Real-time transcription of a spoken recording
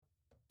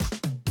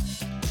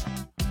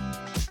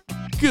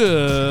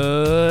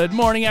Good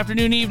morning,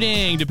 afternoon,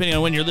 evening, depending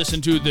on when you're listening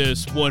to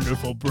this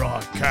wonderful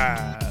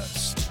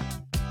broadcast.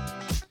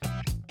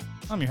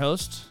 I'm your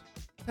host,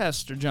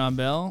 Pastor John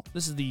Bell.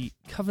 This is the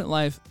Covenant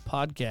Life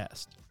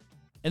Podcast.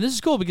 And this is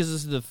cool because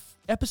this is the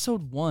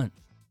episode 1.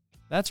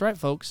 That's right,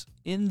 folks.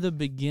 In the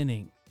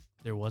beginning,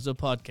 there was a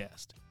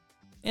podcast.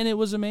 And it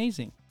was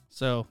amazing.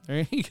 So,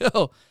 there you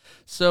go.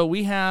 So,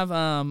 we have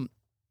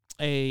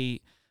a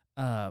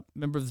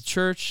member of the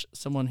church,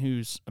 someone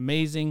who's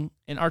amazing.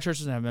 And our church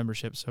doesn't have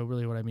membership, so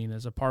really what I mean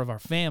is a part of our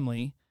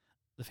family,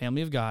 the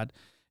family of God.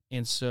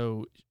 And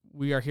so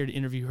we are here to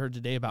interview her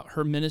today about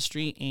her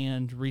ministry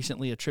and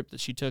recently a trip that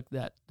she took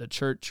that the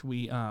church,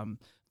 we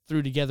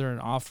threw together an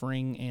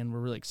offering, and we're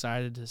really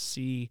excited to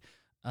see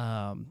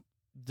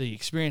the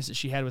experience that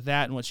she had with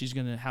that and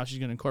how she's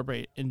gonna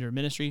incorporate it into her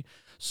ministry.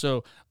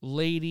 So,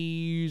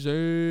 ladies,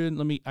 I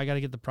gotta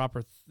get the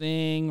proper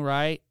thing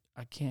right.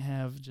 I can't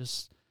have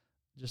just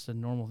a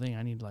normal thing.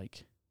 I need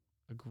like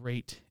a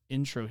great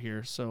intro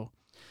here. So,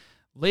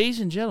 ladies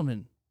and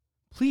gentlemen,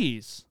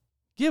 please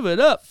give it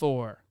up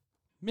for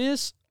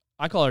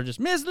I call her just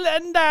Miss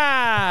Linda.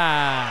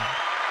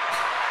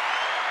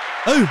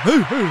 Oh.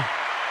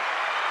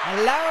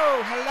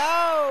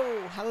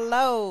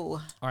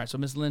 Hello. All right, so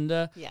Miss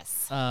Linda.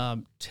 Yes.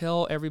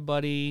 Tell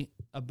everybody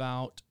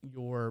about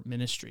your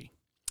ministry.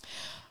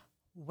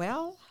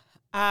 Well,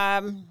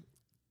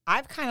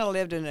 I've kind of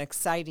lived an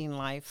exciting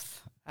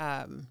life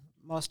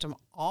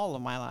all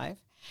of my life,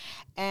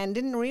 and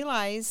didn't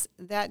realize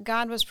that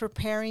God was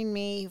preparing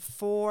me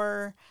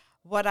for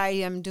what I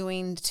am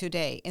doing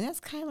today. And that's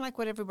kind of like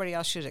what everybody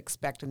else should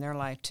expect in their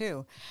life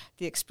too.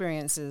 The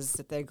experiences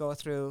that they go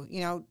through.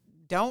 You know,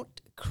 don't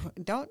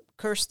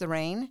curse the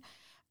rain.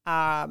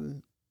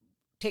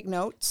 Take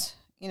notes.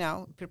 You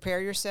know,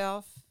 prepare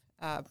yourself.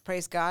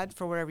 Praise God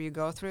for whatever you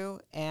go through,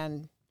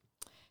 and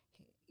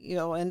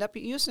you'll end up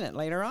using it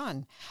later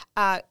on.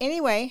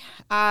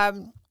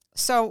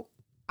 So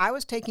I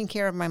was taking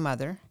care of my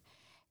mother.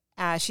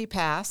 She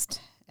passed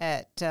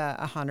at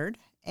 100,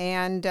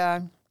 and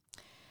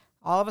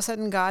all of a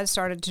sudden God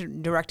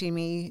started directing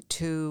me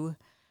to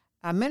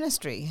a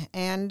ministry,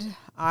 and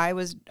I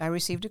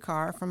received a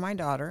car from my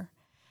daughter,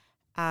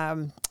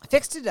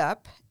 fixed it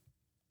up,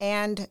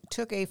 and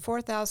took a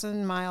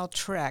 4,000-mile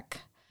trek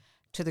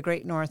to the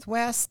Great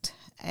Northwest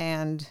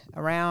and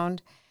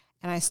around,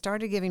 and I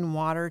started giving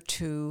water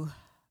to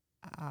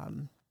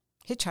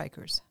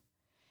hitchhikers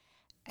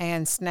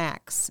and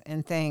snacks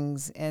and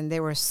things, and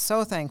they were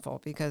so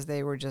thankful because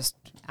they were just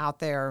out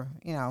there,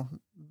 you know,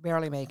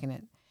 barely making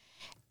it.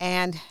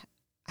 And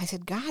I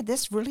said, God,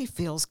 this really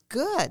feels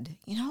good.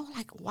 You know,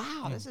 like,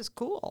 wow, this is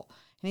cool.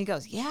 And he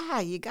goes, yeah,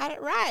 you got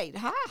it right.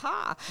 Ha,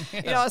 ha.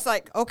 Yeah. You know, it's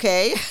like,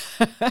 okay.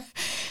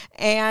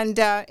 And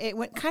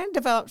it kind of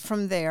developed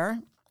from there.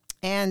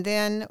 And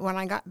then when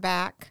I got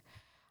back,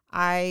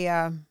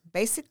 I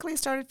basically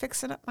started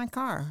fixing up my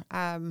car.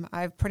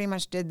 I pretty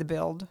much did the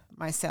build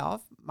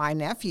myself. My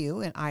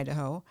nephew in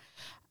Idaho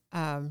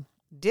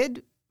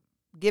did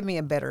give me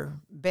a better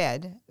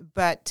bed,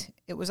 but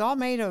it was all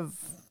made of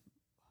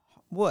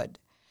wood.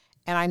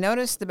 And I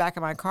noticed the back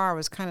of my car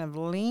was kind of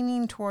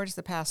leaning towards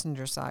the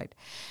passenger side.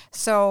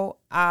 So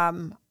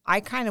I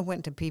kind of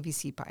went to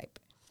PVC pipe.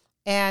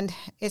 And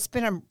it's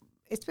been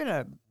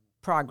a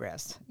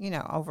progress, you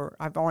know,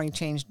 I've only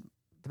changed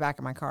the back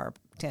of my car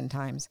 10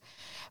 times.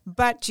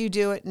 But you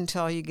do it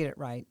until you get it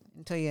right,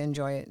 until you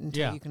enjoy it,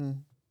 until you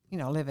can, you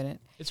know, live in it.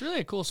 It's really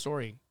a cool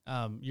story,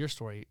 your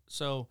story.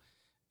 So,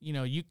 you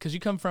know, because you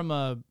come from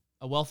a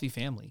wealthy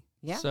family.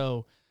 Yeah.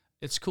 So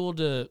it's cool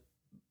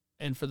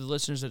and for the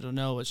listeners that don't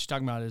know, what she's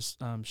talking about is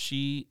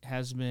she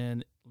has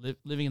been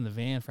living in the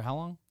van for how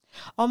long?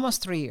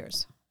 Almost 3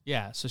 years.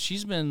 Yeah. So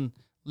she's been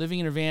living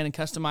in her van and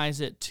customize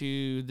it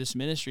to this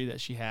ministry that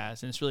she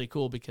has. And it's really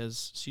cool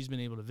because she's been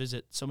able to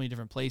visit so many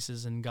different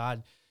places, and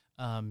God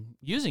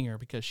using her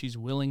because she's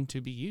willing to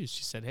be used.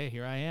 She said, hey,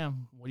 here I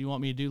am. What do you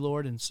want me to do,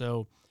 Lord? And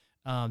so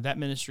that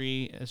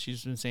ministry, as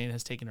she's been saying,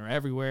 has taken her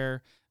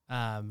everywhere.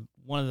 One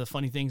of the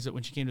funny things that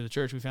when she came to the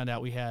church, we found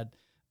out we had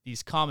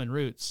these common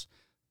roots.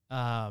 Do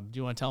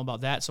you want to tell them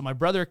about that? So my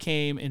brother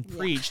came and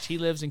preached. He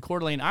lives in Coeur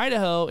d'Alene,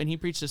 Idaho, and he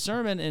preached a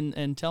sermon,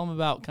 and tell him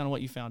about kind of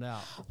what you found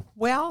out.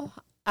 Well,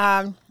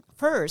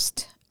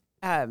 first,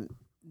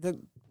 the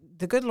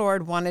good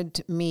Lord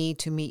wanted me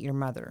to meet your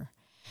mother.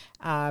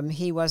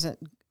 He wasn't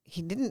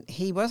going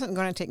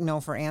to take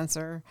no for an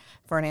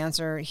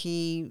answer.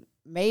 He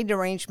made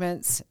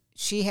arrangements.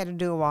 She had to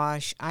do a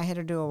wash. I had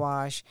to do a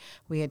wash.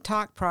 We had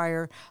talked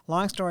prior.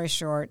 Long story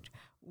short,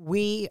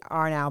 we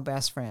are now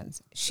best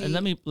friends. And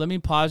let me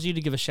pause you to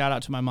give a shout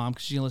out to my mom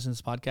because she's gonna listen to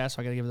this podcast,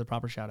 so I gotta give her the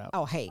proper shout out.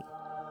 Oh, hey.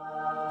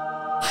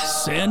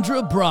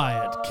 Sandra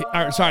Bryant.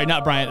 Sorry,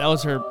 not Bryant. That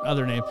was her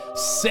other name.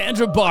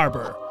 Sandra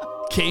Barber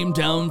came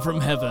down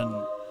from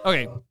heaven.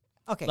 Okay.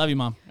 Love you,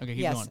 Mom. Okay,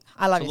 keep going.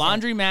 I love you.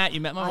 Laundromat,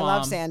 you met my mom. I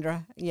love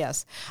Sandra.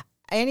 Yes.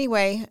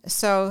 Anyway,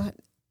 so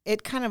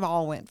it kind of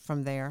all went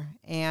from there,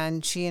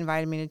 and she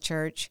invited me to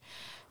church,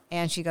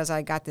 and she goes,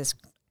 I got this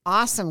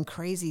awesome,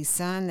 crazy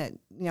son that,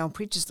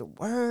 preaches the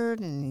word,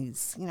 and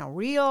he's,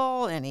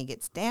 real, and he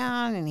gets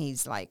down, and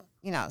he's like,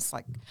 it's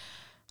like,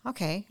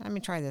 okay, let me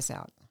try this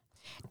out.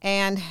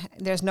 And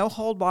there's no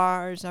hold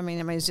bars. I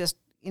mean, it's just,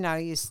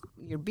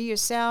 you be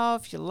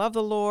yourself, you love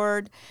the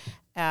Lord.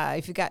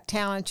 If you got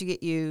talent, you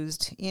get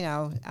used,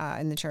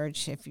 in the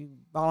church. If you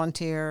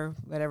volunteer,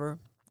 whatever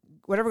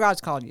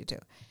God's called you to.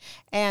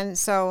 And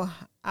so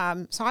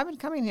I've been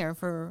coming here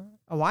for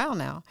a while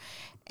now.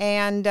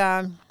 And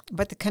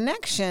but the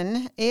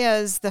connection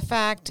is the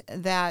fact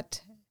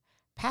that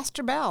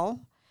Pastor Bell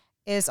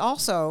is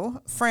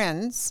also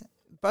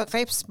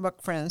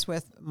Facebook friends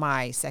with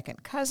my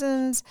second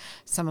cousins,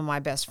 some of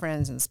my best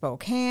friends in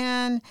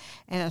Spokane.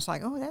 And it's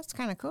like, oh, that's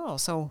kind of cool.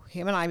 So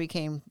him and I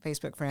became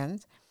Facebook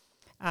friends.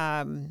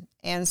 And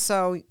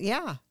so,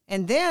 yeah.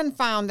 And then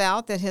found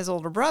out that his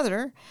older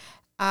brother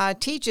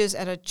teaches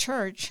at a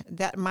church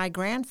that my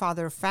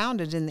grandfather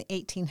founded in the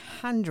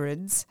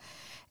 1800s.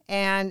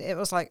 And it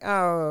was like,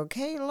 oh,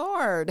 okay,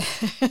 Lord.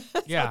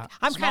 Yeah.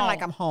 I'm kind of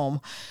like I'm home,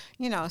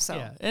 so.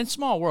 Yeah, and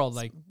small world,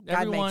 like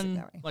God everyone, makes it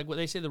that way. like what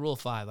they say, the rule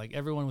of 5, like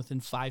everyone within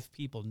 5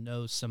 people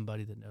knows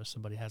somebody that knows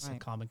somebody, has a Right.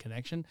 common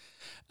connection.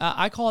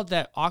 I call it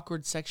that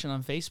awkward section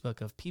on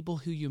Facebook of people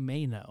who you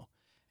may know.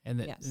 And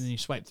Yes. and then you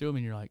swipe through them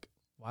and you're like,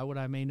 why would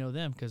I may know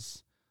them?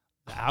 Because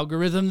the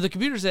algorithm, the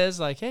computer says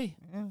like, hey,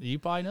 you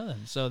probably know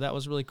them. So that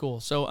was really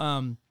cool. So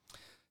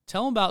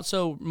tell them about,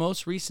 so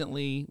most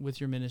recently with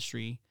your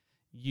ministry,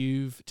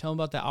 tell them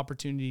about that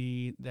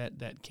opportunity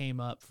that came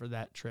up for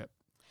that trip.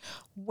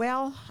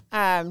 Well,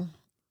 the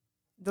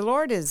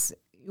Lord is,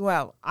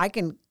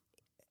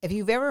 if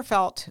you've ever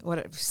felt what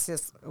it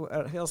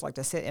feels like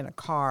to sit in a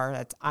car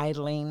that's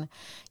idling,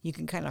 you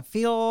can kind of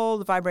feel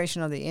the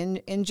vibration of the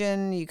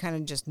engine. You kind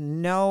of just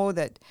know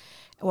that,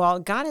 well,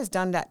 God has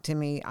done that to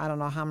me, I don't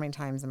know how many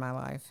times in my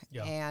life.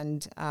 Yeah.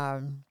 And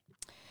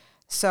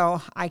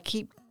so I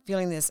keep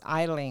feeling this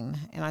idling.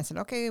 And I said,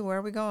 okay, where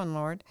are we going,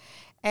 Lord?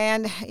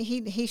 And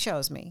he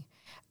shows me.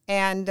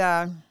 And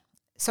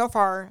so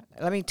far,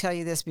 let me tell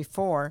you this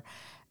before,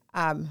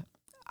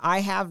 I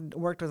have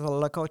worked with the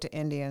Lakota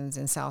Indians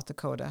in South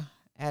Dakota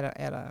at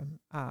a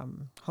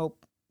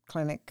Hope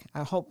clinic,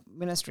 a Hope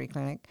ministry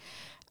clinic.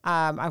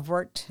 I've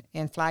worked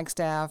in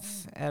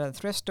Flagstaff at a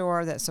thrift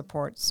store that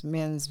supports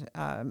men's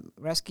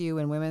rescue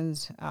and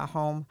women's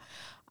home.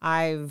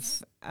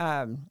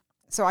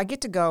 So I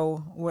get to go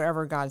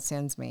wherever God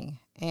sends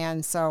me.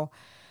 And so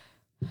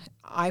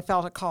I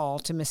felt a call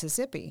to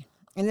Mississippi.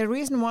 And the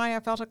reason why I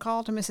felt a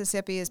call to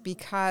Mississippi is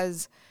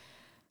because,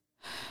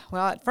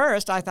 well, at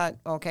first I thought,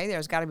 okay,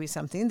 there's got to be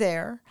something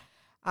there,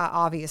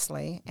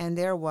 obviously. And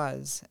there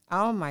was.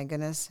 Oh, my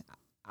goodness.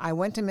 I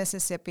went to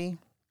Mississippi,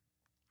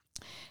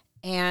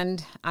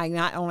 and I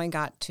not only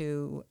got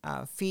to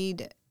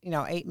feed,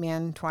 8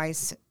 men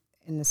twice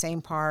in the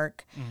same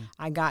park.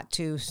 I got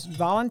to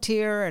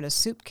volunteer at a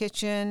soup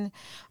kitchen.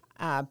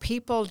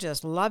 People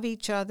just love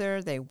each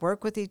other. They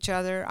work with each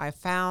other. I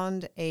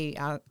found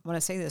I want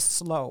to say this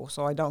slow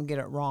so I don't get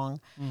it wrong.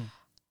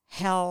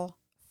 Hell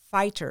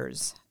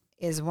Fighters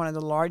is one of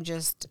the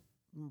largest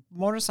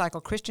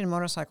Christian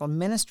motorcycle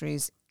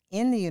ministries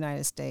in the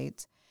United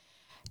States.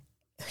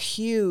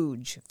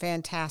 Huge,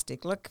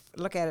 fantastic. Look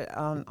at it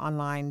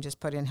online. Just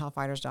put in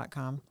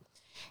hellfighters.com.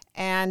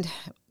 And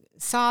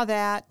saw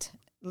that,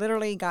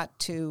 literally got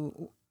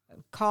to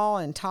call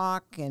and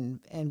talk and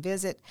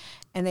visit,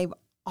 and they've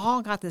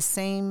all got the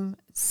same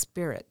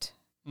spirit.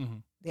 Mm-hmm.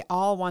 They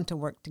all want to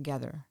work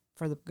together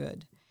for the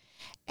good.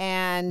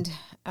 And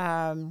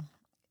I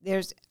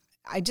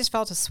just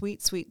felt a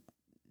sweet, sweet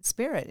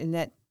spirit. And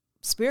that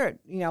spirit,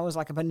 was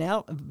like a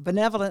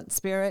benevolent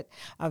spirit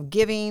of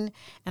giving.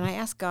 And I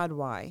asked God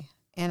why.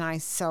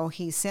 And so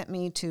he sent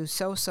me to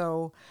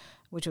So,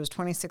 which was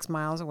 26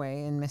 miles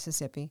away in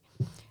Mississippi.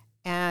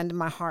 And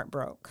my heart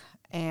broke.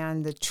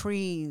 And the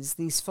trees,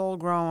 these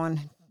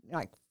full-grown,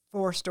 like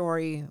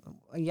 4-story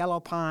yellow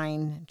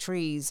pine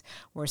trees,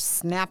 were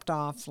snapped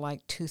off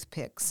like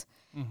toothpicks.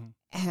 Mm-hmm.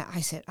 And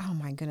I said, oh,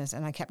 my goodness.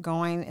 And I kept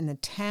going. And the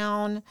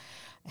town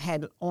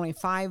had only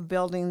 5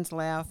 buildings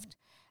left.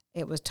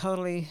 It was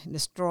totally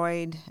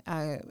destroyed.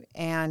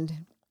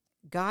 And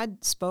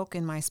God spoke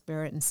in my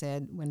spirit and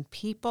said, when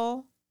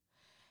people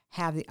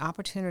have the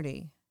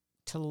opportunity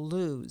to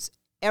lose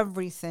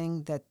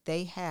everything that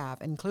they have,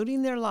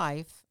 including their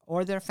life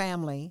or their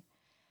family,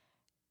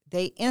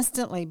 they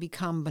instantly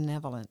become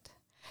benevolent.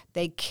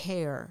 They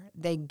care,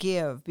 they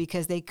give,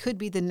 because they could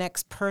be the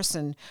next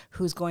person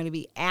who's going to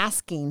be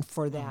asking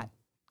for that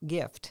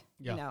gift,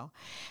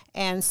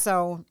 And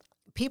so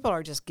people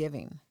are just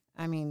giving.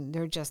 I mean,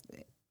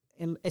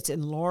 it's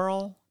in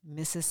Laurel,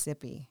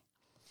 Mississippi.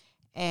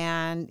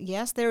 And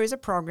yes, there is a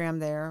program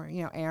there,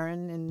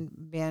 Aaron and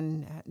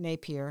Ben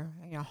Napier,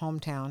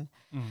 hometown.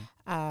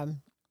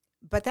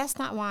 But that's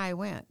not why I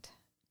went.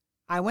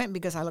 I went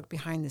because I looked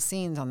behind the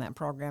scenes on that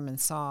program and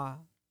saw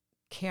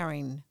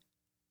caring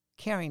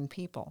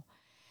people.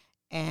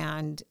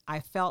 And I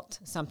felt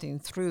something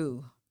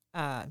through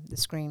the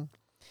screen.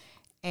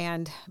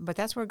 But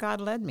that's where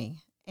God led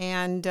me.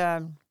 And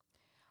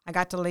I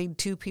got to lead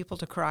 2 people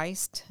to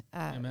Christ.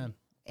 Amen.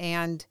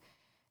 And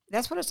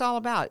that's what it's all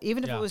about.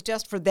 Even if Yeah. it was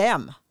just for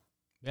them,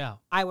 Yeah.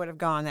 I would have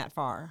gone that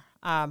far.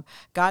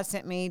 God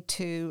sent me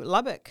to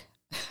Lubbock.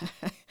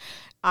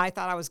 I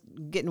thought I was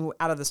getting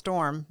out of the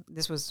storm.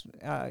 This was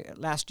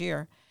last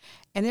year.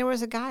 And there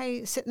was a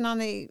guy sitting on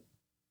the,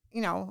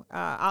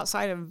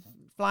 outside of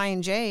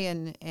Flying J,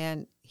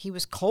 and he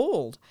was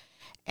cold.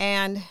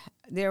 And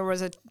there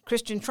was a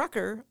Christian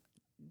trucker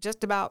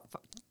just about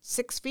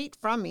 6 feet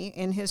from me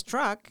in his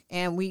truck,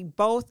 and we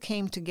both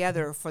came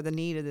together for the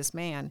need of this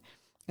man.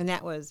 And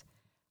that was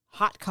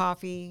hot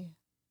coffee,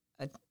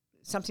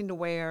 something to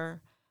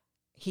wear.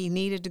 He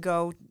needed to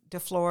go to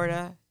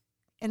Florida,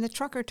 and the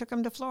trucker took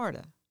him to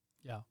Florida.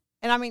 Yeah.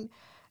 And I mean,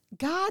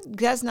 God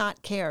does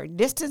not care.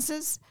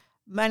 Distances,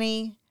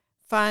 money,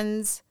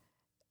 funds,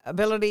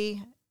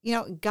 ability.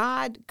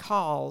 God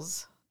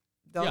calls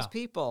those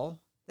people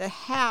that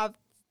have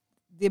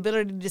the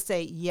ability to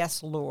say,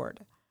 yes,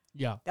 Lord.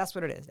 Yeah. That's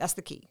what it is. That's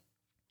the key.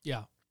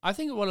 Yeah. I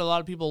think what a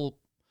lot of people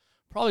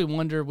probably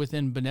wonder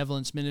within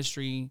benevolence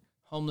ministry,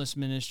 homeless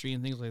ministry,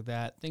 and things like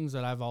that, things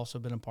that I've also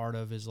been a part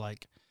of is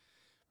like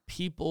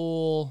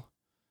people,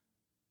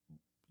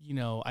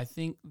 I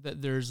think that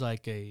there's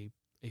like a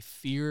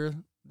fear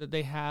that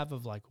they have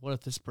of like, what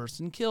if this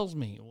person kills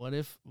me?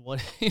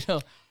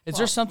 Is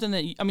there something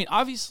that,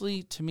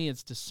 obviously to me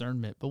it's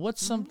discernment, but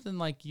what's something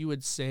like you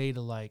would say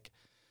to like,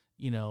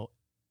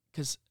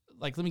 because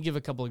like, let me give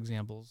a couple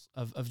examples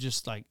of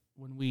just like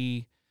when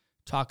we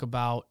talk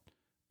about,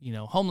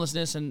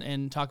 homelessness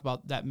and talk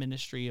about that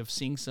ministry of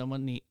seeing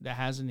someone that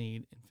has a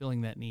need and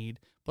filling that need,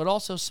 but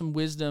also some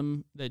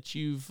wisdom that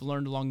you've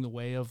learned along the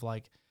way of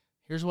like,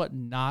 here's what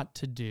not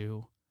to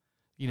do,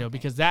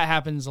 because that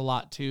happens a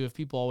lot too. If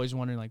people always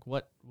wondering like,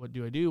 what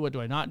do I do? What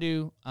do I not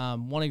do?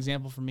 One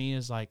example for me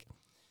is like,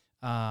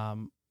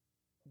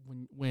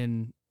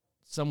 when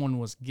someone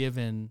was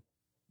given,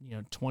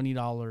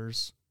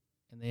 $20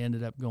 and they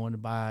ended up going to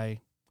buy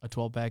a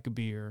 12-pack of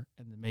beer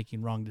and then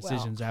making wrong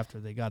decisions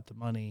after they got the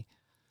money.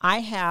 I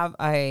have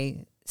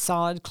a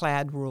solid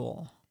clad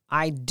rule.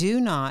 I do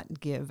not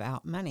give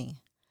out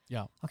money.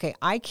 Yeah. Okay,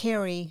 I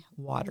carry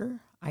water.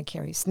 I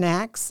carry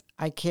snacks.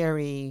 I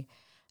carry,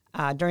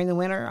 during the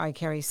winter, I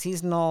carry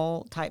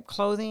seasonal type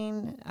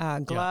clothing,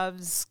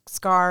 gloves,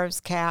 scarves,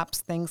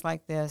 caps, things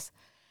like this.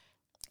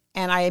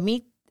 And I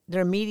meet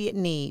their immediate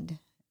need.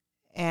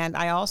 And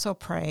I also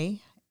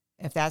pray,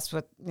 if that's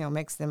what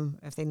makes them,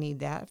 if they need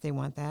that, if they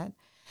want that.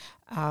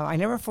 I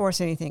never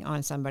force anything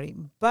on somebody.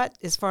 But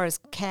as far as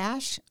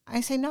cash,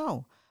 I say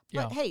no.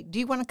 But hey, do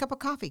you want a cup of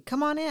coffee?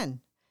 Come on in.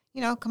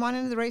 Come on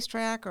into the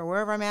racetrack or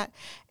wherever I'm at.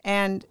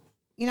 And,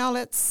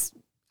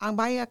 I'll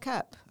buy you a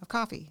cup of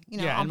coffee.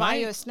 I'll buy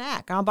you a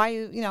snack. I'll buy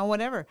you,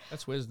 whatever.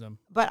 That's wisdom.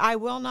 But I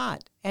will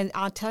not. And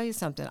I'll tell you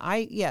something.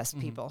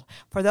 People.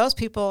 For those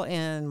people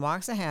in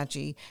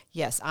Waxahachie,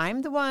 yes,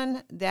 I'm the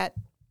one that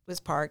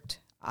was parked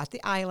at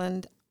the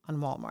island on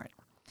Walmart.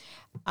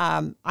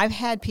 I've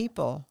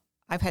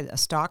had a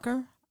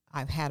stalker.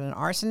 I've had an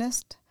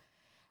arsonist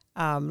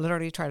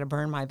literally try to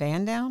burn my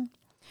van down.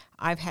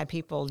 I've had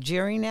people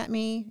jeering at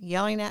me,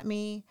 yelling at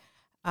me,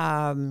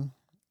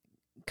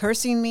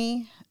 cursing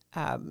me,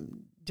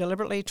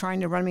 deliberately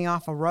trying to run me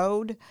off a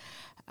road.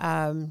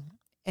 And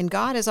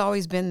God has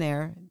always been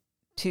there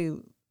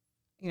to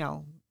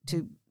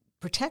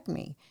protect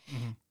me.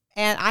 Mm-hmm.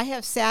 And I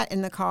have sat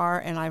in the car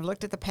and I've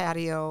looked at the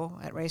patio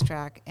at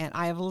racetrack and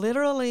I have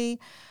literally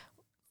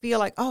feel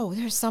like, oh,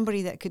 there's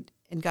somebody that could,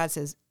 and God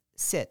says,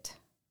 sit.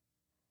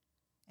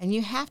 And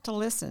you have to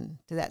listen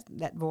to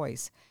that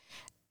voice.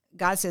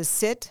 God says,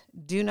 sit,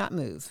 do not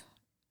move.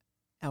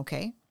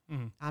 Okay,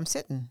 I'm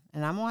sitting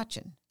and I'm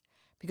watching.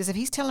 Because if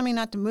he's telling me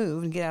not to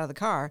move and get out of the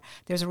car,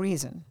 there's a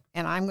reason.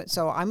 And I'm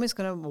just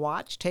going to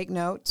watch, take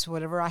notes,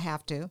 whatever I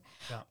have to.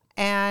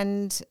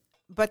 Yeah.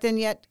 But then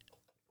yet,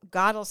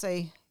 God will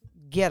say,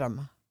 get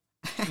him.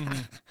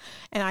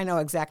 And I know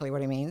exactly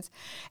what he means.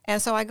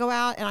 And so I go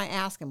out and I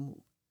ask him,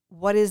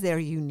 what is there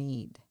you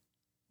need?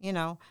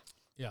 Yeah.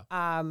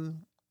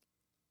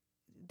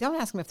 Don't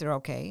ask them if they're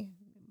okay.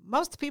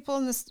 Most people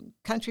in this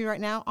country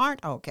right now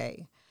aren't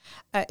okay.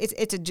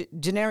 It's a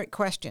generic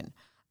question.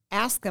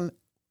 Ask them,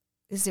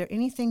 is there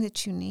anything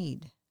that you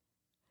need?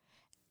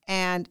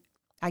 And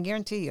I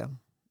guarantee you,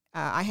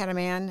 I had a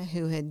man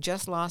who had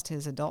just lost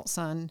his adult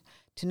son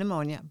to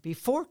pneumonia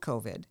before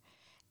COVID.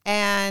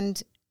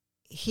 And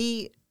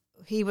he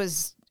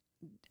was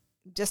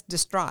just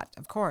distraught,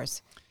 of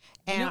course.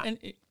 And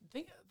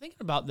thinking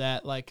about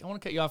that, like, I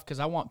want to cut you off because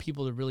I want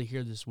people to really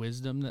hear this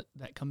wisdom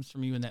that comes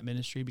from you in that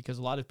ministry, because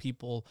a lot of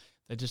people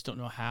that just don't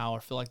know how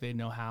or feel like they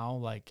know how,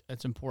 like,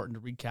 it's important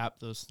to recap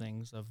those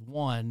things of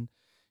one,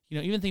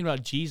 even thinking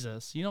about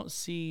Jesus, you don't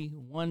see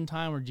one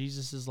time where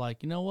Jesus is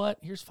like, you know what,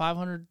 here's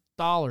 $500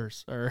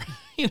 or,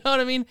 you know what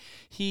I mean?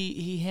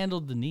 He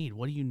handled the need.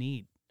 What do you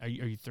need? Are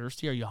you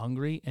thirsty? Are you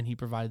hungry? And he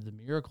provided the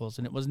miracles.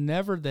 And it was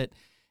never that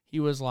he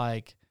was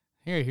like,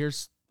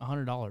 here's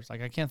 $100.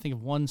 Like, I can't think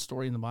of one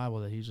story in the Bible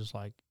that he's just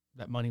like,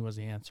 that money was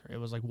the answer. It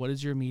was like, what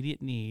is your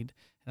immediate need?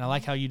 And I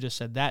like how you just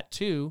said that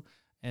too.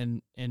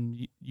 And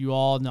you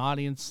all in the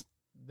audience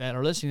that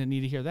are listening that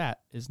need to hear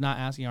that is not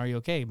asking, are you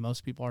okay?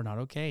 Most people are not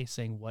okay.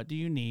 Saying, what do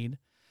you need?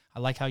 I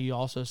like how you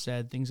also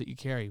said things that you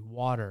carry: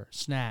 water,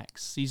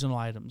 snacks, seasonal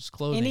items,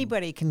 clothing.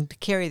 Anybody can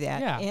carry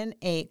that Yeah. in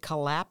a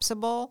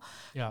collapsible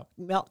Yeah.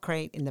 milk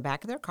crate in the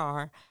back of their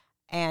car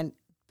and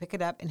pick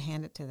it up and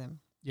hand it to them.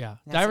 Yeah.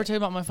 Did That's I ever it. tell you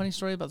about my funny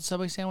story about the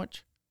Subway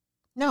sandwich?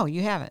 No,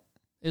 you haven't.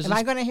 It Am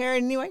I going to hear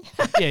it anyway?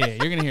 yeah, you're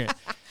going to hear it.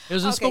 It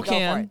was in Okay, go for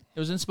Spokane. it. It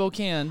was in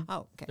Spokane.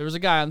 Oh, okay. There was a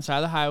guy on the side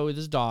of the highway with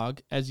his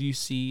dog, as you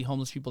see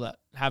homeless people that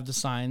have the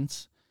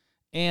signs.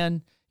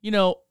 And,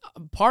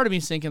 part of me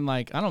is thinking,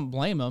 like, I don't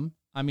blame him.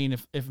 I mean,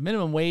 if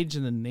minimum wage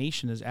in the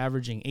nation is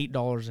averaging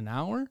 $8 an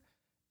hour,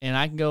 and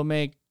I can go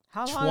make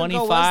How long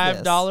ago was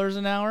this? $25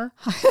 an hour,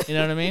 you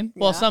know what I mean?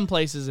 Well, Yeah. some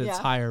places it's Yeah.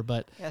 higher,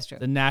 but That's true.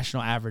 the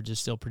national average is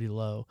still pretty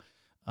low.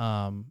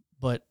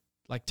 But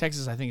like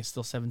Texas, I think it's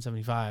still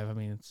 $7.75. I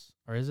mean,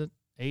 or is it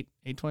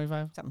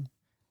 $8.25? Something.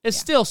 It's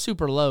Yeah. still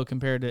super low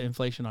compared to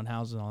inflation on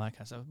houses and all that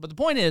kind of stuff. But the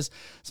point is,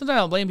 sometimes I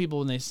don't blame people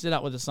when they sit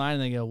out with a sign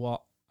and they go,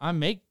 well, I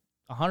make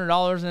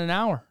 $100 in an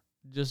hour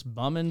just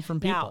bumming from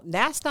people. Now,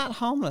 that's not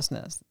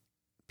homelessness.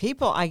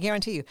 People, I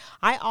guarantee you.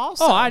 I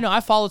also. Oh, I know.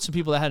 I followed some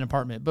people that had an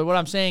apartment. But what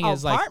I'm saying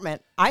is, like,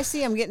 apartment. I see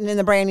them getting in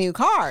the brand new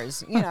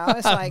cars. It's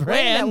like, wait a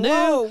Brand minute,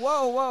 new.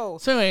 whoa.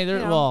 so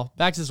anyway, well,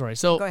 back to the story.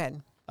 So Go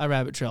ahead. I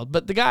rabbit trailed.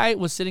 But the guy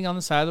was sitting on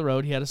the side of the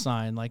road. He had a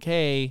sign like,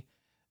 hey,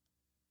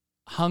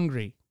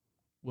 hungry,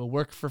 will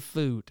work for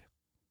food.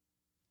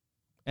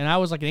 And I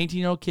was like an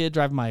 18-year-old kid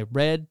driving my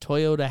red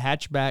Toyota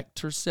hatchback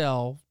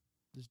Tercel,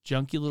 this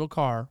junky little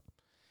car.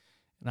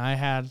 And I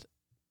had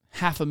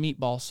half a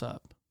meatball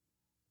sub.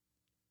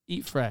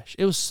 Eat fresh.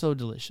 It was so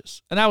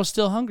delicious. And I was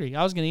still hungry.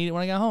 I was going to eat it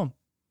when I got home.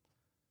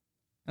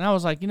 And I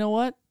was like, you know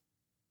what?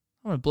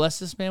 I'm going to bless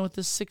this man with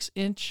this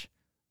 6-inch,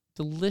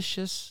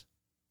 delicious,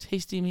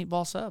 tasty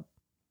meatball sub.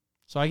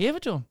 So I gave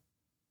it to him.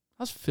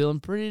 I was feeling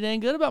pretty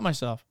dang good about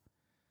myself.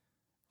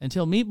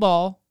 Until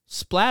Meatball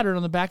splattered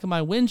on the back of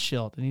my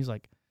windshield. And he's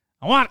like,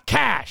 I want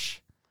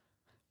cash.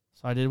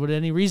 So I did what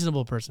any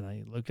reasonable person.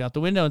 I looked out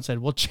the window and said,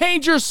 well,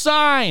 change your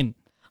sign.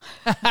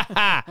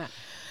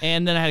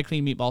 And then I had to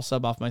clean Meatball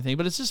sub off my thing.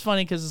 But it's just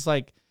funny because it's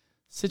like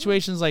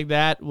situations like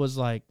that was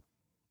like,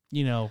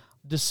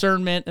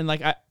 discernment. And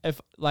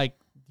like,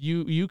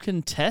 you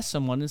can test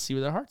someone and see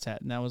where their heart's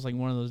at. And that was like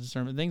one of those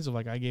discernment things of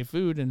like, I gave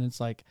food. And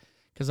it's like,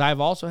 because I've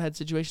also had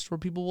situations where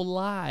people will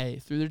lie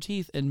through their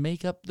teeth and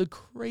make up the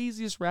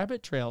craziest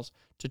rabbit trails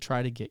to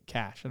try to get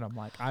cash. And I'm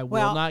like, I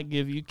will not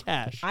give you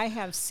cash. I've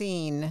had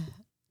seen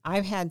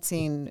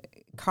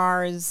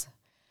cars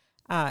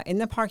in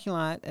the parking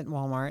lot at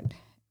Walmart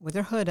with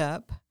their hood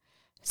up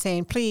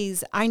saying,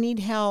 please, I need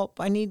help.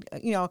 I need,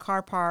 a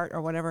car part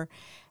or whatever.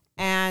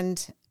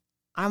 And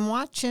I'm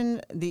watching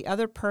the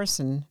other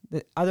person,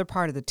 the other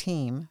part of the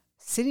team,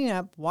 sitting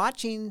up,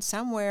 watching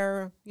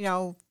somewhere,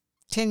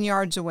 10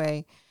 yards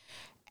away.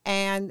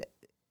 And,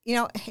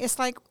 it's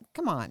like,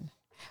 come on.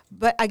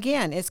 But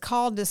again, it's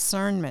called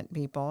discernment,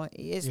 people.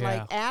 It's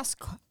like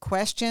ask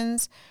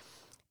questions.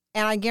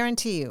 And I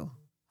guarantee you,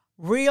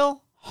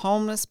 real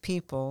homeless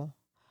people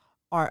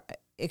are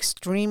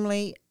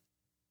extremely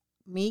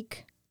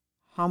meek,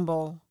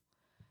 humble.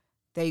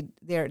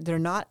 They're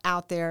not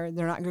out there.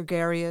 They're not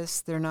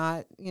gregarious. They're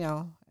not,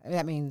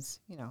 that means,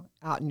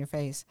 out in your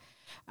face.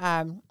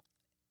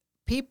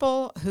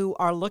 People who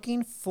are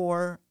looking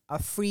for a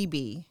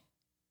freebie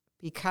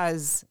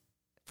because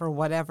for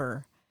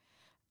whatever,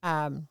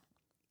 I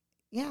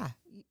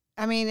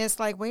mean, it's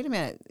like, wait a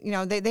minute,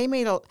 they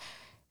made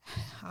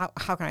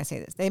how can I say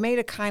this? They made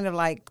a kind of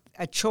like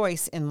a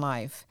choice in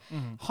life.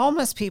 Mm-hmm.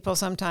 Homeless people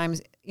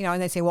sometimes,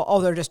 and they say, well,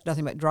 they're just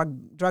nothing but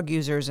drug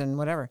users and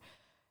whatever.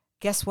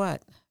 Guess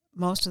what?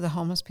 Most of the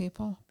homeless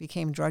people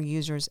became drug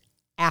users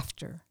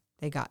after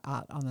they got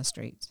out on the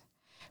streets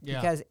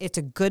because it's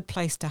a good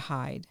place to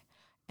hide.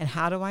 And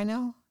how do I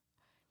know?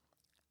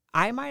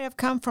 I might have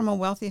come from a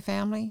wealthy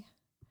family,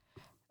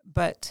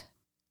 but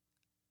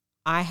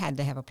I had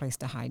to have a place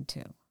to hide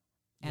too.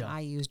 And I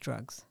used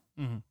drugs.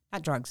 Mm-hmm.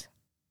 Not drugs.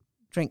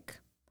 Drink.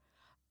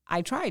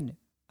 I tried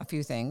a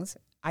few things.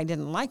 I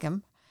didn't like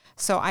them,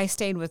 so I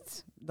stayed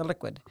with the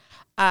liquid.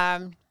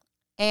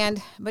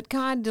 But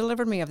God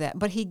delivered me of that.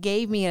 But He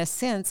gave me a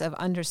sense of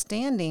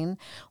understanding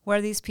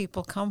where these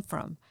people come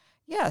from.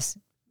 Yes,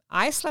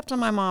 I slept on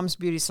my mom's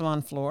beauty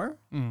salon floor.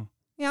 Mm.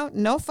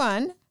 No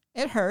fun.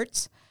 It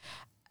hurts.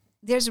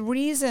 There's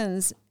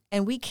reasons,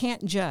 and we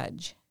can't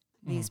judge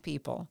these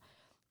people.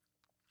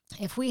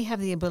 If we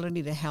have the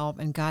ability to help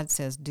and God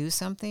says do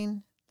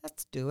something,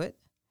 let's do it.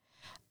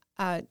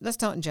 Let's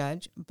don't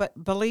judge.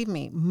 But believe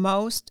me,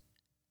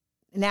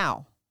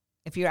 now,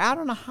 if you're out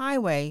on a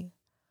highway,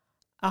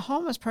 a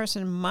homeless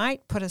person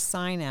might put a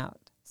sign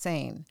out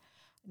saying,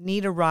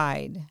 need a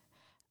ride.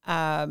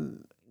 I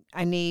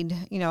need,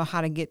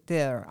 how to get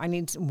there. I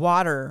need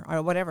water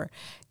or whatever.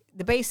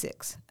 The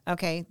basics,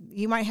 okay?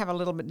 You might have a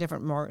little bit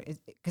different more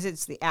because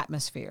it's the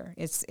atmosphere.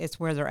 It's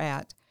where they're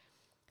at.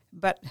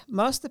 But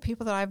most of the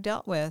people that I've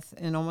dealt with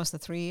in almost the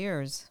 3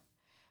 years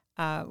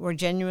were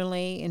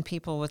genuinely in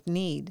people with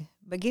need.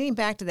 But getting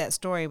back to that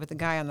story with the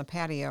guy on the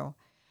patio,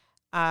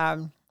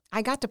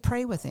 I got to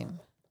pray with him.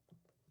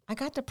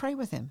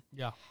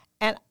 Yeah.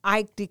 And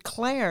I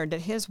declared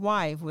that his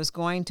wife was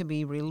going to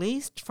be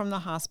released from the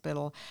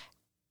hospital,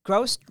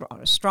 grow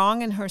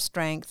strong in her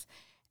strength.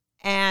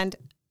 And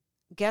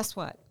guess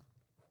what?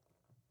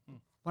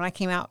 When I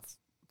came out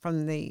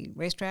from the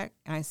racetrack,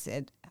 and I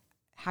said,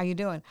 "How you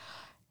doing?"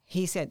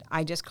 He said,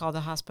 "I just called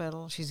the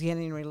hospital. She's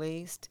getting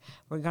released.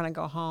 We're going to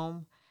go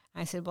home."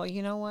 I said, "Well,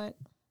 you know what?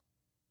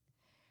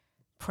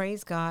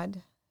 Praise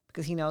God,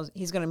 because he knows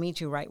he's going to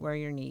meet you right where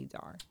your needs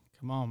are."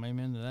 Come on,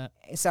 amen to that.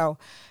 So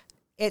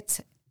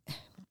it's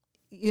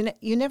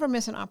you never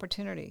miss an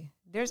opportunity.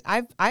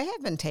 I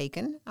have been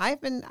taken. I've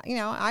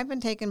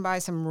been taken by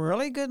some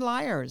really good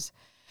liars.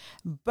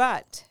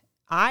 But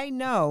I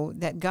know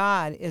that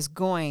God is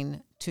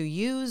going to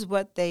use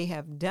what they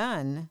have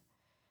done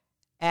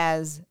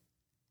as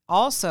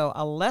also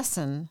a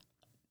lesson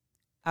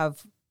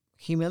of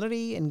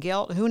humility and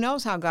guilt. Who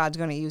knows how God's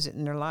going to use it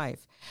in their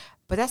life?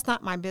 But that's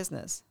not my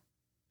business.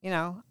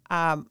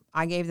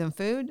 I gave them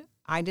food.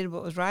 I did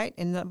what was right.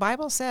 And the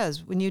Bible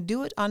says, when you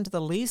do it unto the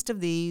least of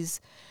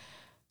these,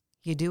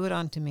 you do it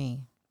unto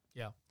me.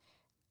 Yeah.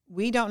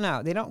 We don't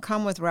know. They don't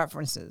come with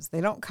references.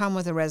 They don't come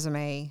with a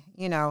resume.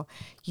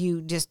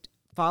 You just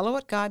follow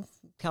what God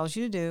tells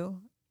you to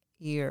do.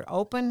 You're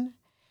open.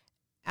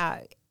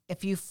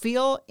 If you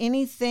feel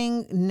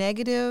anything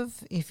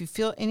negative, if you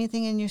feel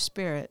anything in your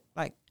spirit,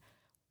 and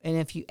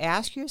if you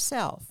ask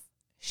yourself,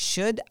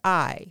 should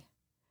I,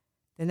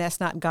 then that's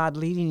not God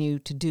leading you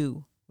to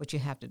do what you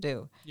have to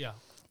do. Yeah.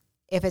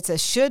 If it's a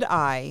should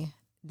I,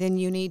 then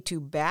you need to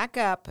back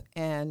up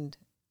and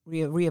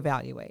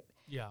reevaluate.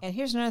 Yeah. And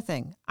here's another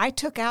thing. I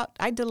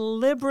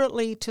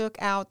deliberately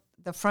took out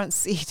the front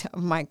seat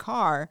of my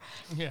car.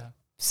 Yeah.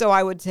 So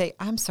I would say,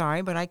 "I'm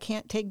sorry, but I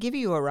can't give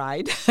you a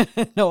ride."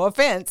 No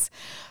offense.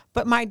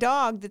 But my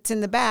dog that's in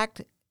the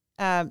back,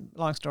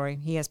 long story,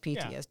 he has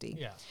PTSD.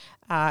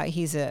 Yeah.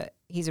 He's a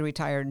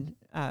retired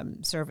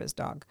service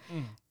dog.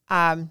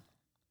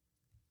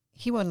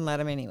 He wouldn't let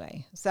him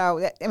anyway.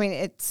 So,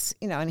 it's,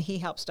 and he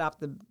helped stop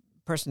the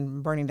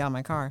person burning down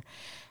my car.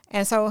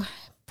 And so,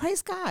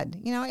 praise God.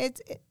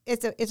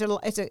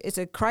 It's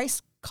a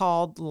Christ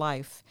called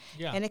life.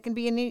 Yeah. And it can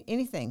be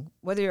anything.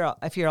 Whether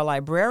if you're a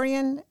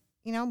librarian,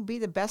 be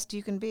the best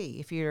you can be.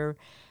 If you're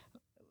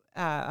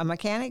a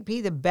mechanic,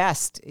 be the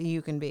best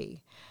you can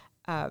be.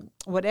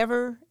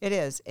 Whatever it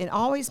is, and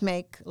always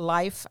make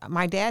life.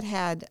 My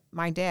dad,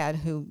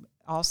 who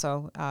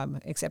also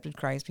accepted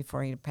Christ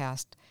before he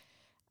passed,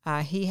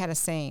 he had a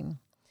saying: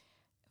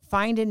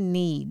 "Find a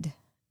need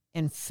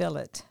and fill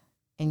it,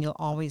 and you'll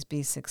always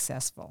be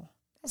successful."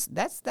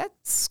 That's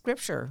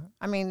scripture.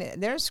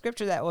 There's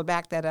scripture that will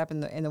back that up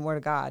in the Word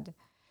of God,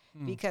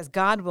 because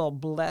God will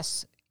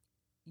bless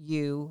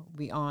you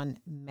beyond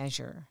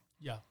measure.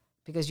 Yeah.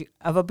 Because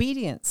of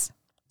obedience.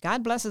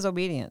 God blesses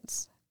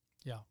obedience.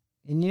 Yeah.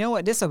 And you know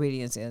what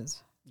disobedience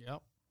is?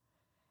 Yep.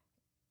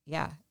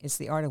 Yeah, it's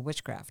the art of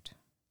witchcraft.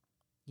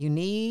 You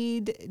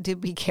need to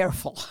be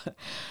careful.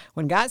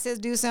 When God says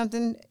do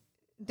something,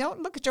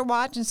 don't look at your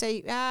watch and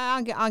say,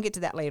 I'll get to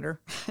that later.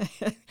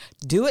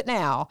 Do it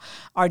now,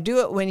 or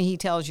do it when he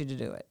tells you to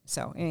do it.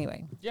 So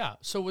anyway. Yeah.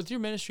 So with your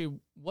ministry,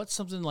 what's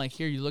something like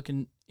here you look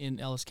in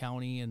Ellis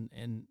County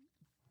and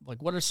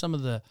like what are some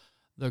of the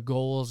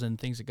goals and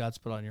things that God's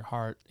put on your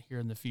heart here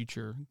in the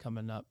future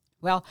coming up?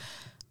 Well,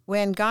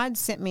 when God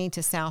sent me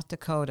to South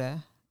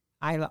Dakota,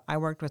 I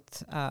worked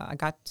with, I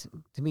got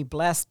to be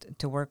blessed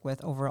to work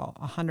with over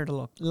 100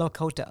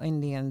 Lakota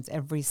Indians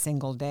every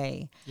single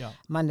day,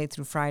 Monday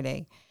through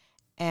Friday.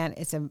 And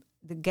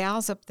the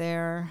gals up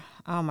there,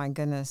 oh my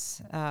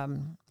goodness.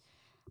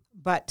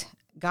 But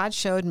God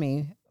showed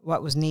me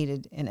what was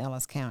needed in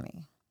Ellis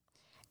County.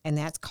 And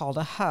that's called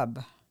a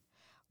hub,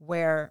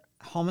 where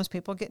homeless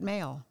people get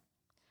mail.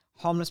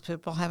 Homeless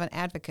people have an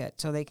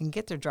advocate so they can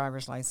get their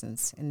driver's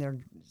license and their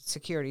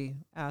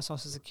Social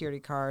Security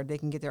card. They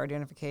can get their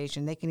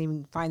identification. They can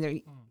even find their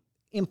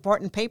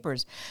important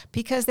papers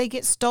because they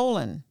get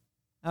stolen,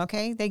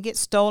 okay? They get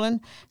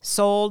stolen,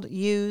 sold,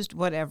 used,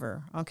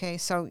 whatever, okay?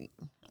 So,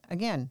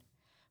 again,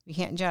 we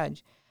can't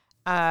judge.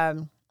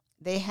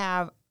 They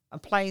have a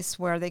place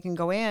where they can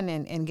go in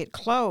and get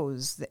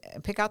clothes,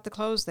 pick out the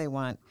clothes they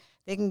want.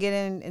 They can get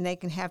in and they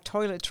can have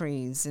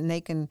toiletries, and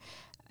they can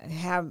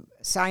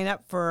sign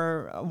up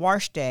for a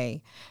wash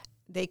day.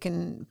 They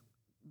can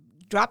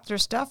drop their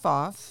stuff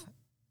off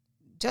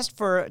just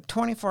for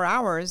 24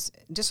 hours,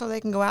 just so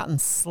they can go out and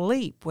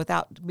sleep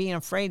without being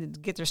afraid to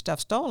get their stuff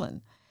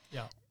stolen.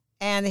 Yeah.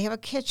 And they have a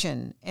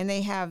kitchen, and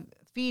they have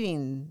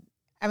feeding.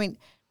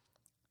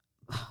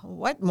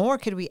 What more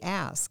could we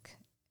ask?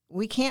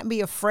 We can't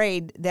be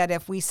afraid that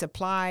if we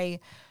supply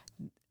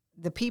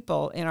the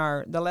people in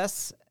the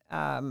less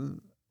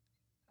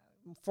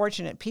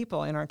fortunate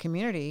people in our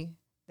community,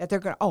 that they're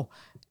going to,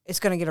 it's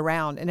going to get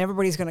around and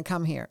everybody's going to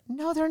come here.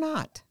 No, they're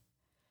not.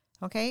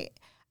 Okay?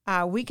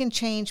 We can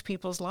change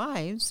people's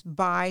lives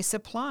by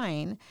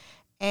supplying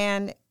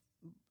and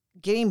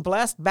getting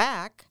blessed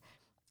back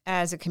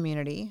as a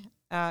community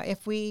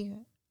if we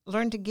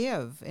learn to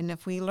give, and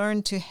if we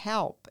learn to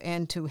help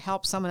and to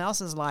help someone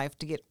else's life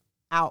to get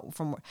out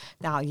from.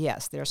 Now,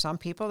 yes, there are some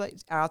people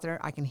that are out there.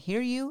 I can hear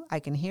you,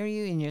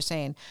 and you're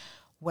saying,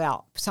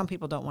 well, some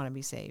people don't want to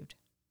be saved.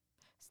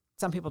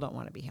 Some people don't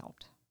want to be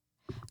helped.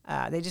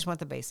 They just want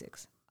the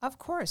basics. Of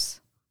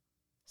course.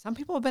 Some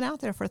people have been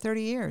out there for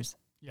 30 years.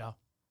 Yeah.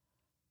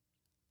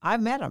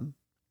 I've met them.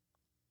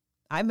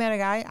 I met a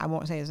guy, I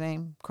won't say his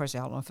name. Of course, I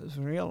don't know if it was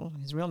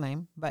his real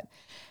name, but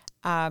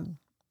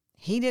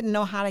he didn't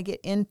know how to get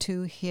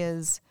into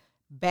his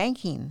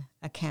banking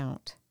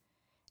account.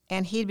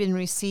 And he'd been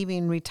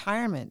receiving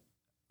retirement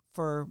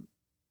for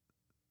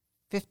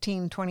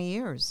 15, 20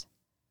 years.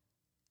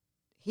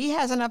 He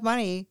has enough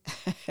money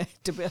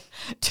to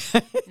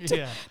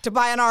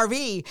buy an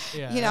RV.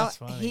 Yeah, you know, that's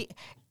funny.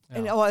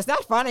 Well, it's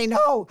not funny.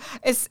 No,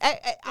 it's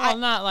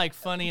not like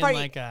funny and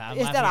like I'm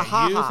it's not a laughing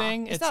at you ha-ha.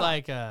 thing. It's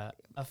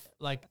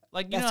like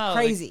like you that's know how,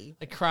 crazy.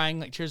 like crying,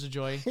 like tears of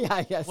joy.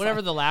 Yeah, yes.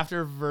 Whatever the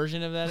laughter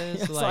version of that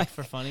is, like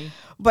for funny.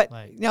 But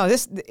like, no,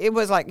 it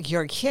was like,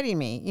 you're kidding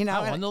me. You know,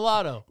 I won the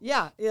lotto.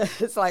 Yeah,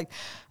 it's like,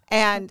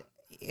 and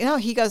you know,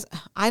 he goes,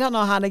 I don't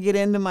know how to get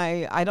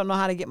I don't know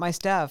how to get my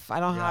stuff. I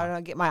don't know how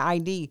to get my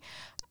ID.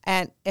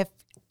 And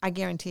I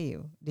guarantee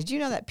you, did you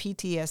know that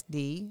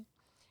PTSD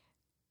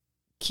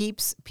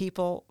keeps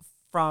people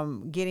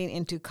from getting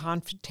into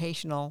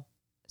confrontational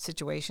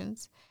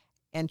situations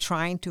and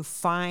trying to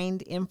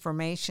find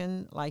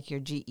information like your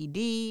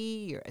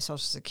GED, your Social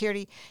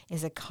Security,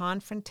 is a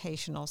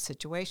confrontational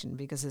situation,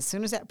 because as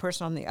soon as that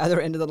person on the other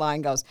end of the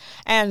line goes,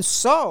 and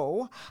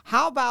so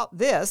how about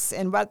this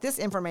and about this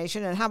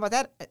information and how about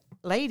that,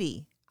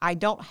 lady, I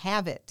don't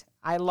have it.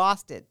 I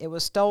lost it. It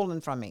was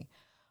stolen from me.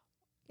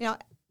 You know,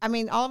 I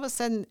mean, all of a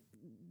sudden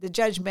the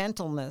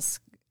judgmentalness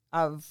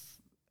of,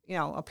 you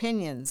know,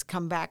 opinions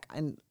come back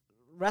and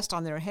rest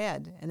on their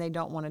head, and they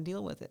don't want to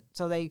deal with it.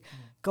 So they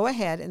go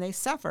ahead and they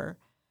suffer,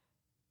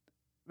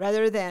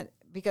 rather than,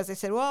 because they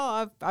said,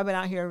 well, I've been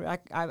out here,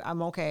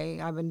 I'm okay,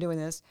 I've been doing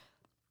this.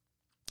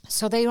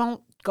 So they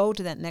don't go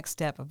to that next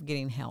step of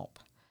getting help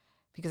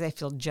because they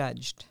feel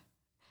judged.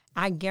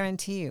 I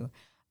guarantee you.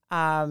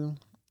 And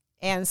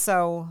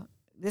so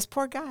this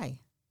poor guy,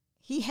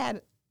 he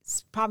had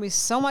probably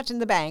so much in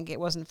the bank, it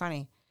wasn't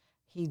funny.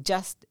 He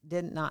just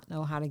did not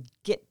know how to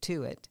get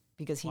to it,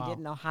 because he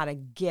didn't know how to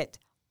get.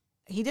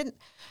 He didn't.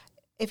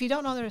 If you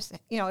don't know there's,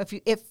 you know, if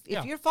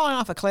you're falling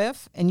off a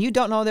cliff and you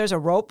don't know there's a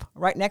rope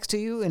right next to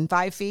you in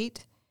 5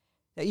 feet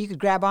that you could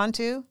grab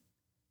onto,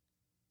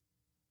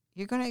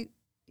 you're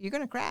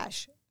gonna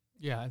crash.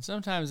 Yeah, and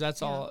sometimes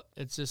that's all.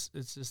 It's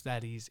just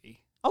that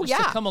easy. Oh, just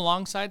yeah. to come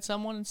alongside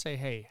someone and say,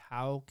 hey,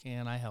 how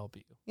can I help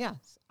you? Yeah,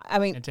 I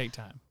mean, and take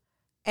time.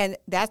 And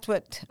that's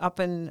what up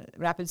in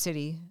Rapid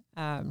City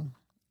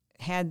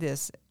had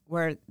this,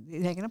 where they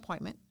make an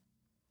appointment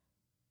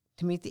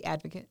to meet the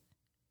advocate.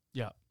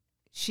 Yeah.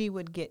 She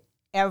would get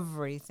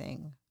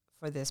everything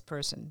for this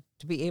person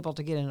to be able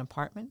to get an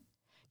apartment.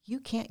 You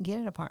can't get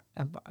an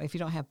apartment if you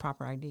don't have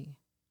proper ID.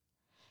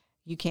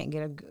 You can't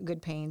get a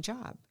good paying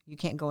job. You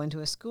can't go into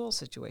a school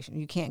situation.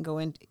 You can't go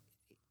into.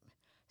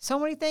 So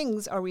many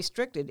things are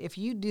restricted if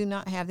you do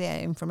not have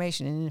that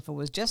information. And if it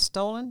was just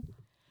stolen,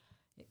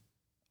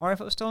 or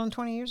if it was stolen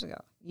 20 years ago,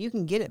 you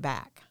can get it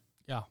back.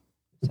 Yeah.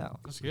 So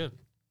that's good.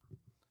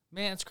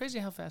 Man, it's crazy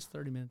how fast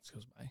 30 minutes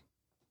goes by.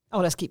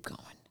 Oh, let's keep going.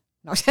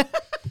 No.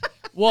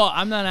 Well,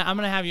 I'm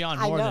gonna have you on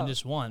more know. than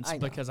just once,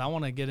 because I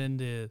want to get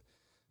into,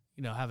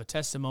 you know, have a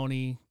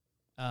testimony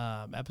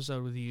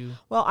episode with you.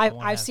 Well,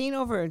 I've seen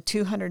over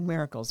 200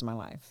 miracles in my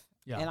life.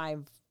 Yeah. And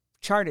I've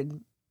charted.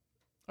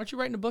 Aren't you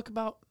writing a book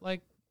about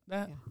like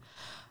that? Yeah.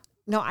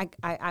 No,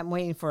 I'm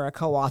waiting for a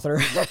co-author.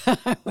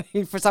 I'm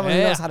waiting for someone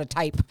who knows how to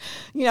type.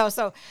 You know,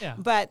 so,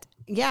 but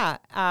yeah,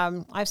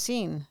 I've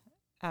seen,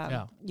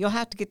 you'll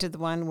have to get to the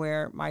one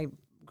where my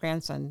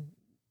grandson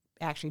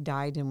actually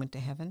died and went to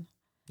heaven.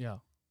 Yeah.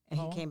 And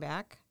he came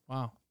back.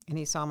 Wow. And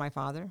he saw my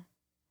father,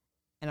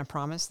 and a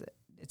promise that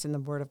it's in the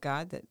Word of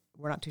God that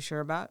we're not too sure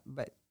about,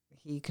 but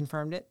he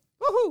confirmed it.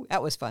 Woohoo!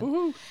 That was fun.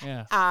 Woohoo!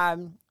 Yeah.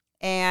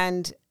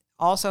 And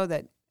also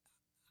that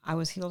I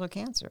was healed of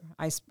cancer.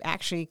 I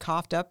actually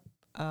coughed up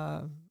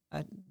a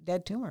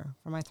dead tumor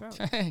from my throat.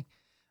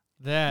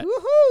 That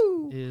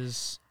Woohoo!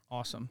 is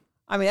awesome.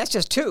 I mean, that's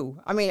just 2.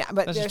 I mean,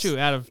 but that's just 2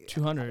 out of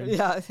 200.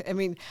 Yeah, I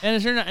mean,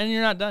 and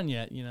you're not done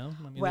yet. You know,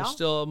 I mean, there's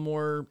still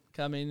more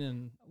coming.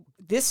 And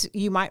this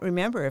you might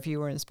remember if you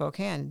were in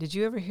Spokane. Did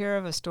you ever hear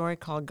of a story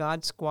called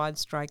 "God Squad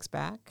Strikes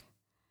Back"?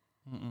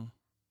 Mm-mm.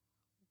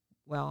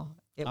 Well,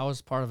 I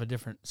was part of a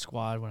different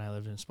squad when I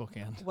lived in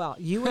Spokane. Well,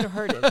 you would have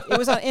heard it. It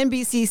was on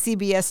NBC,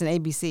 CBS,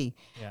 and ABC.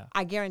 Yeah.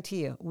 I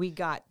guarantee you, we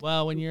got.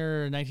 Well, when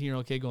you're a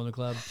 19-year-old kid going to the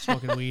club,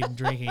 smoking weed and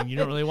drinking, you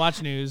don't really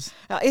watch news.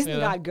 Isn't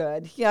God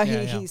good? Yeah,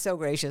 he's so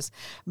gracious.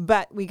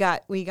 But we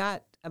got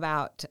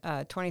about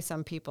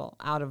 20-some people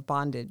out of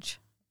bondage.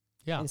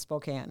 Yeah. In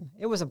Spokane,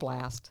 it was a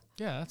blast.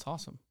 Yeah, that's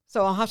awesome.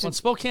 So I'll have to. Well,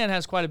 Spokane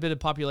has quite a bit of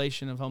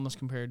population of homeless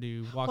compared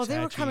to Waxahachie. Well, they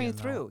were coming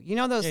through. You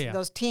know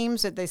those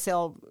teams that they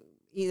sell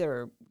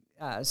either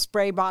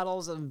spray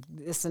bottles of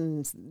this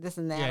and that,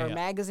 Yeah, or yeah.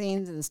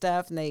 magazines and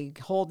stuff, and they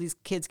hold these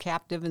kids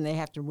captive, and they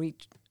have to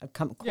reach a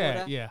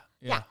quota. Yeah.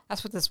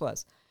 That's what this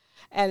was.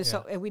 And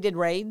so and we did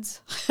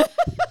raids.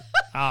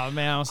 Oh,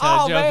 man, I almost had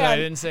a joke that I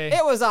didn't say.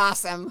 It was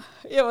awesome.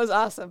 It was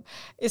awesome.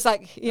 It's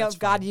like, That's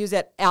God funny. used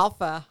that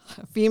alpha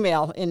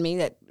female in me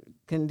that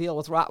can deal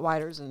with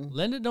Rottweilers. And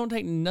Linda don't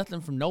take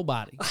nothing from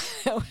nobody,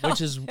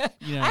 which is,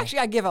 actually,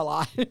 I give a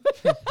lot.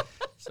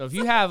 So if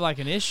you have like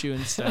an issue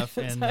and stuff,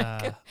 and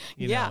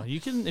you Yeah. know,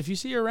 you can, if you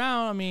see her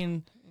around, I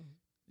mean,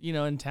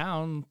 in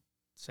town,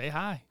 say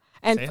hi,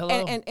 and, say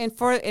hello.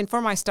 and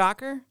for my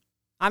stalker,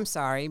 I'm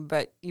sorry,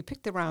 but you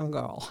picked the wrong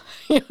girl.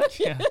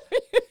 Yeah.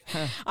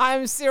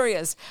 I'm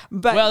serious.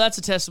 But Well, that's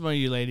a testimony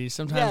to you ladies.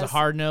 Sometimes a Yes.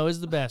 hard no is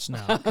the best no,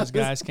 because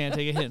guys can't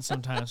take a hint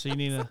sometimes. So you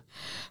need to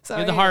so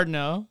get the anyway, hard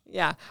no.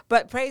 Yeah,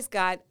 but praise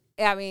God.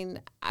 I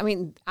mean,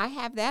 I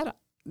have that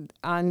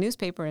on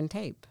newspaper and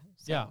tape.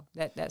 So Yeah.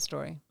 that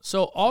story.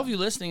 So all of you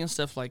listening and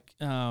stuff, like,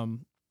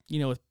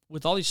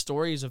 with all these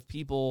stories of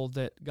people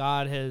that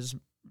God has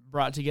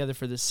brought together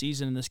for this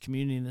season in this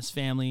community, in this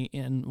family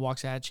in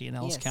Waxahachie and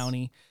Ellis Yes.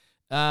 County,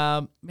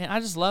 man, I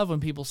just love when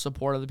people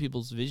support other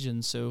people's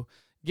visions. So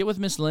get with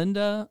Miss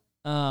Linda.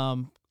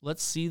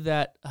 Let's see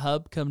that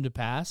hub come to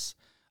pass.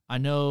 I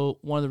know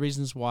one of the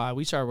reasons why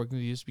we started working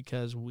with you is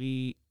because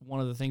one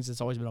of the things that's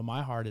always been on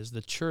my heart is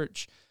the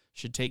church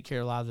should take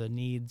care of a lot of the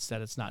needs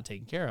that it's not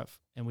taken care of.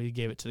 And we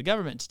gave it to the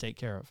government to take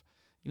care of.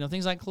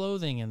 Things like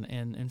clothing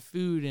and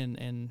food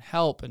and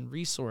help and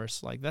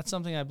resource. Like, that's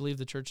something I believe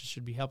the churches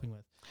should be helping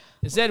with.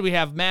 Instead, we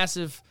have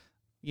massive,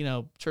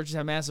 churches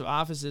have massive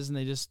offices and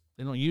they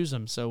don't use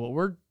them. So what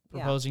we're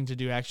proposing to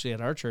do actually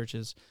at our church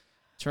is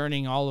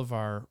turning all of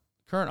our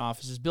current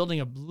offices,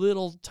 building a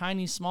little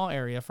tiny small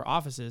area for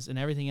offices, and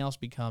everything else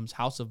becomes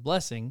House of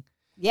Blessing.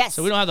 Yes.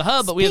 So we don't have the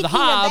hub, but we have the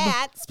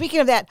hob. Speaking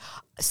of that,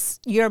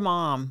 your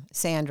mom,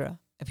 Sandra,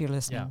 if you're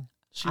listening, Yeah,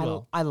 she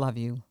will. I love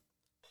you.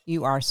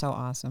 You are so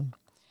awesome.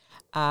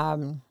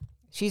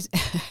 She's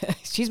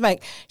she's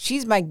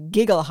my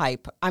giggle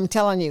hype. I'm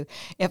telling you,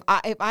 if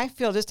I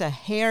feel just a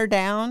hair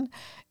down,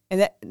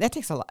 and that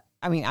takes a lot.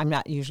 I mean, I'm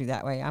not usually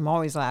that way. I'm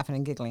always laughing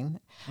and giggling.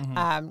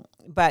 Mm-hmm.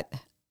 But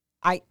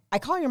I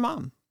call your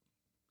mom.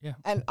 Yeah.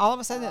 And all of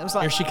a sudden it was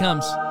like, Here she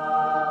comes.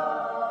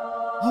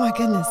 oh my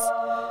goodness.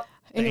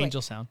 The Anyway,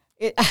 angel sound.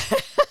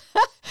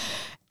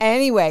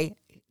 Anyway,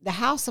 the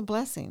House of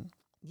Blessing.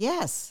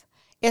 Yes.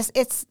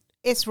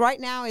 It's right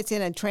now it's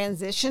in a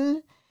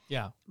transition,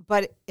 Yeah.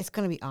 but it's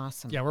going to be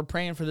awesome. Yeah, we're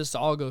praying for this to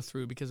all go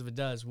through, because if it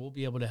does, we'll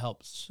be able to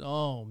help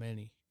so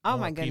many Oh more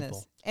my goodness.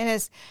 people.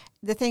 And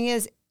the thing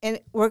is, and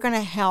we're going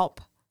to help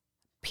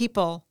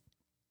people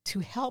to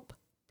help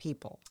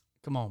people.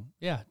 Come on.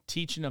 Yeah,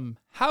 teaching them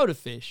how to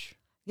fish.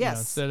 Yes.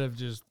 Instead of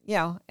just,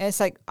 And it's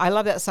like, I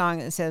love that song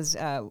that says,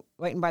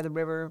 waiting by the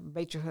river,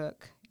 bait your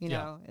hook.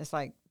 Yeah. It's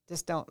like,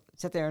 just don't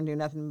sit there and do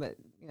nothing but,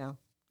 Yeah.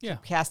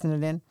 keep casting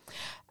it in.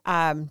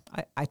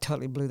 I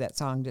totally blew that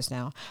song just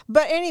now.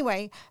 But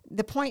anyway,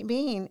 the point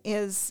being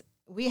is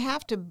we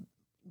have to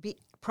be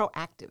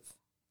proactive.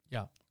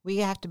 yeah. We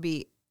have to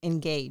be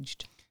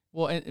engaged.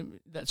 Well, and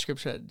that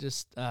scripture that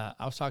just, I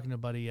was talking to a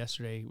buddy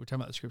yesterday. We're talking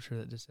about the scripture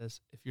that just says,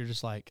 if you're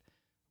just like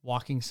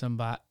walking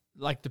somebody,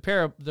 like the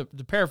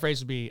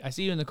paraphrase would be, I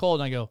see you in the cold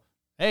and I go,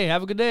 hey,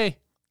 have a good day.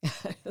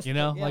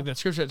 Yeah. Like that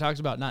scripture that talks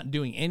about not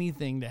doing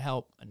anything to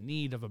help a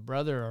need of a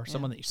brother or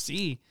someone that you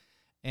see,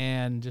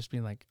 and just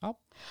being like, oh,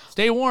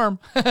 stay warm.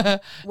 And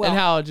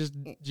how just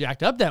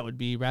jacked up that would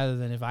be, rather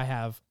than if I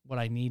have what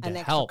I need An to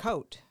extra help.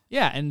 coat.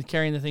 Yeah, and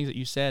carrying the things that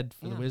you said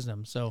for the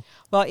wisdom. So,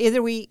 Well,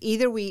 either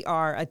we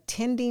are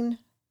attending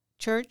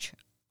church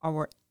or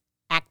we're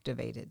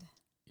activated.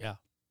 yeah.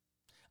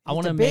 I It's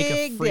want a to make a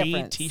big free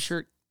difference.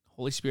 T-shirt,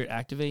 Holy Spirit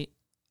Activate,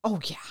 Oh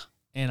yeah.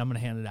 and I'm going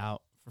to hand it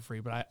out for free.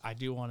 But I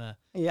do want to,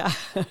 Yeah.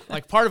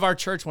 like, part of our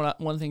church, one of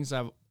the things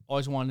I've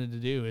always wanted to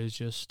do is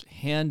just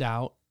hand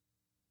out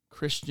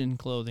Christian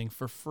clothing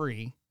for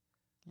free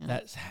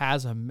that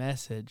has a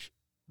message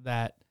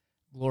that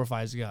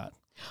glorifies God.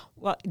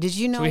 Well, did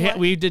you know So what?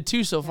 we did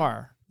two so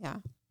far. Yeah.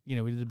 We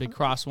did the big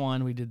cross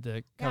one. We did the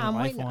Yeah, cover I'm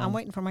life waiting. one. I'm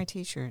waiting for my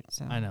T-shirt.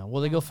 So I know.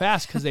 Well, they go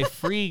fast because they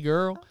free,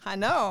 girl. I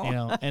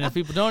know. And if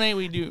people donate,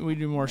 we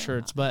do more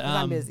shirts. But 'Cause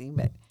I'm busy,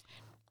 but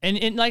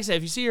and like I said,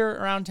 if you see her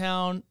around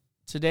town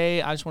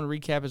today, I just want to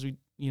recap as we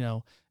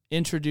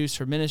introduced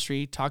her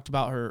ministry, talked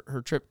about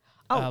her trip,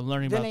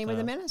 learning the about name of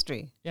the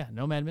ministry,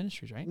 Nomad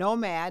Ministries, right?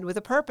 Nomad with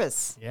a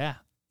Purpose. Yeah,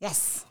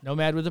 Yes.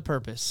 Nomad with a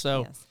Purpose.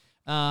 So, Yes.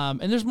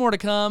 and there's more to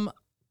come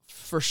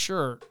for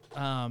sure,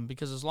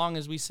 because as long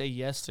as we say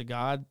yes to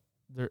God,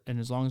 and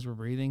as long as we're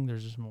breathing,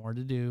 there's just more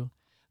to do.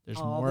 There's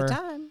All more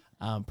the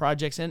time.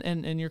 projects,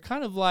 and you're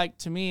kind of like,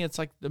 to me, it's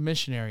like the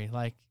missionary.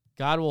 Like,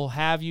 God will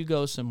have you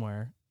go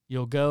somewhere.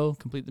 You'll go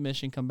complete the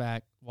mission, come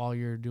back while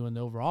you're doing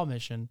the overall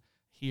mission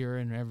here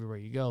and everywhere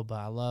you go. But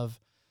I love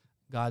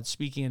God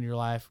speaking in your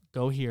life.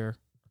 Go here,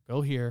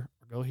 go here,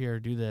 go here.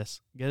 Do this.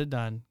 Get it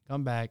done.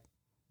 Come back.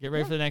 Get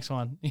ready for the next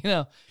one.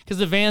 Because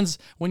the van's,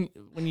 when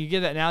you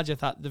get that analogy, I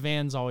thought the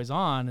van's always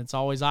on. It's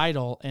always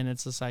idle, and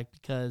it's just like,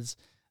 because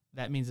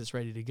that means it's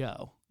ready to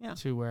go Yeah.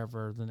 to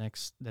wherever the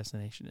next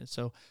destination is.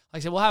 So, like I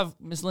said, we'll have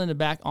Miss Linda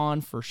back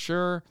on for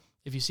sure.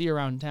 If you see her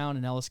around town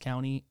in Ellis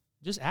County,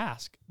 just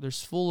ask.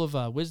 There's full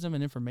of wisdom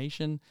and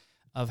information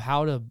of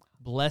how to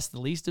bless the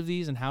least of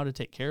these and how to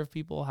take care of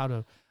people, how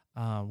to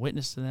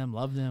witness to them,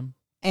 love them.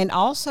 And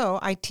also,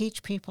 I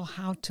teach people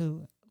how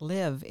to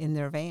live in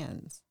their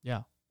vans.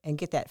 Yeah. And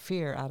get that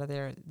fear out of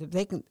there.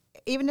 They can,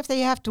 even if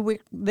they have to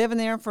live in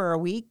there for a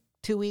week,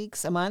 2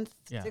 weeks, a month,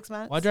 6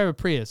 months. Well, I drive a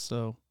Prius,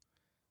 so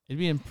it'd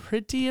be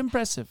pretty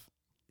impressive.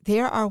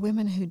 There are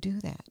women who do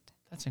that.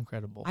 That's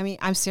incredible. I mean,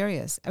 I'm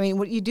serious. I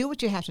mean, you do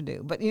what you have to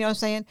do, but you know what I'm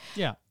saying?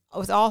 Yeah.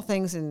 With all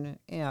things in,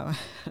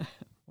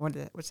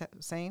 what's that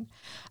saying?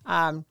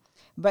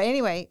 But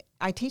anyway,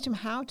 I teach them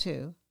how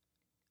to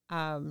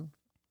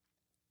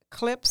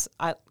clips,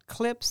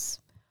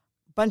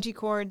 bungee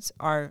cords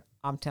are,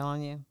 I'm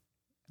telling you.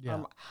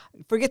 Yeah.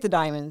 Forget the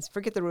diamonds,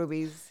 forget the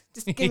rubies.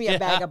 Just give me a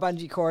bag of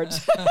bungee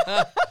cords.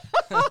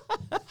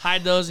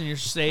 Hide those in your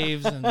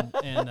saves and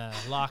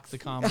lock the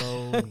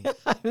combo.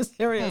 I'm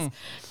serious.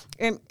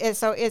 And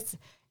so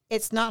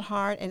it's not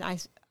hard, and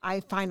I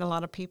find a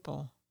lot of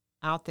people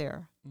out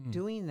there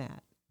doing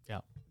that. Yeah.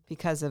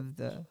 Because of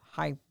the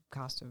high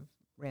cost of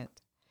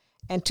rent.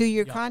 And to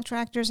your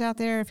contractors out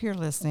there, if you're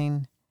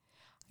listening,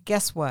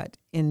 guess what?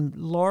 In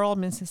Laurel,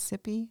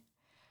 Mississippi,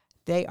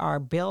 they are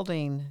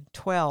building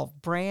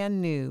 12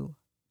 brand new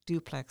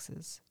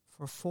duplexes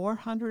for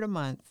 $400 a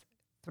month,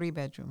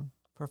 3-bedroom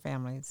for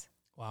families.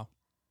 Wow.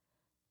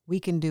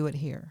 We can do it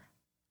here.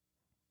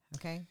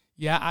 Okay?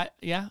 Yeah.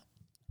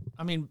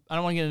 I mean, I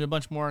don't want to get into a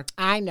bunch more.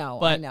 I know.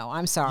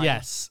 I'm sorry.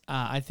 Yes.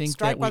 I think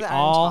Strike that we while the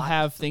all iron's hot.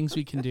 have things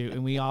we can do,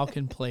 and we all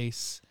can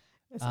place,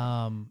 there's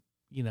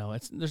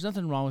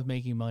nothing wrong with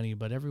making money,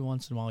 but every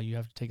once in a while you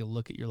have to take a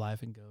look at your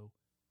life and go,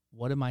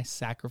 what am I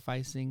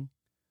sacrificing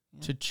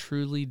to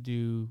truly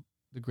do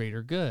the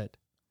greater good?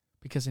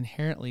 Because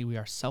inherently we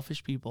are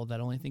selfish people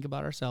that only think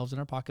about ourselves and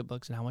our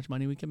pocketbooks and how much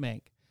money we can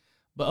make.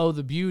 But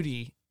the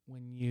beauty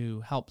when you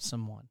help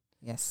someone.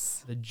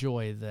 Yes. The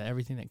joy,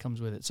 everything that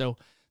comes with it. So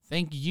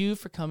thank you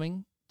for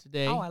coming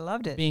today. Oh, I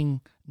loved it.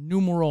 Being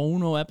numero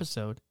uno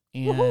episode.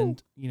 And,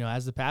 Woo-hoo.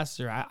 As the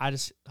pastor, I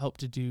just hope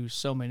to do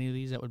so many of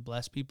these that would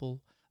bless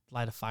people,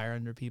 light a fire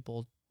under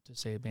people to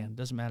say, man, it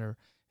doesn't matter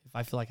if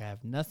I feel like I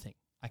have nothing,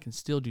 I can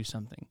still do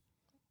something.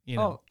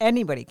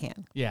 Anybody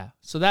can. Yeah.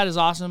 So that is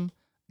awesome.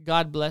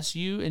 God bless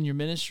you and your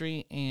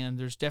ministry, and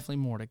there's definitely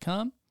more to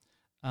come.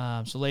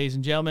 So ladies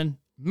and gentlemen,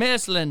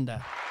 Miss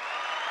Linda.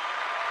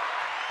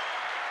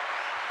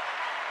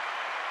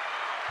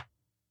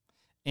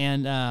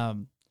 And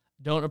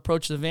don't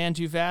approach the van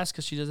too fast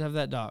because she doesn't have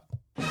that dog.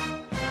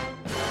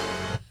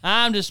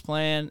 I'm just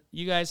playing.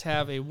 You guys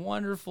have a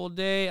wonderful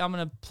day. I'm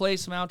going to play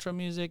some outro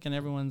music, and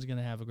everyone's going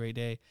to have a great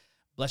day.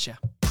 Bless ya.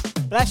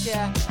 Bless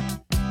ya.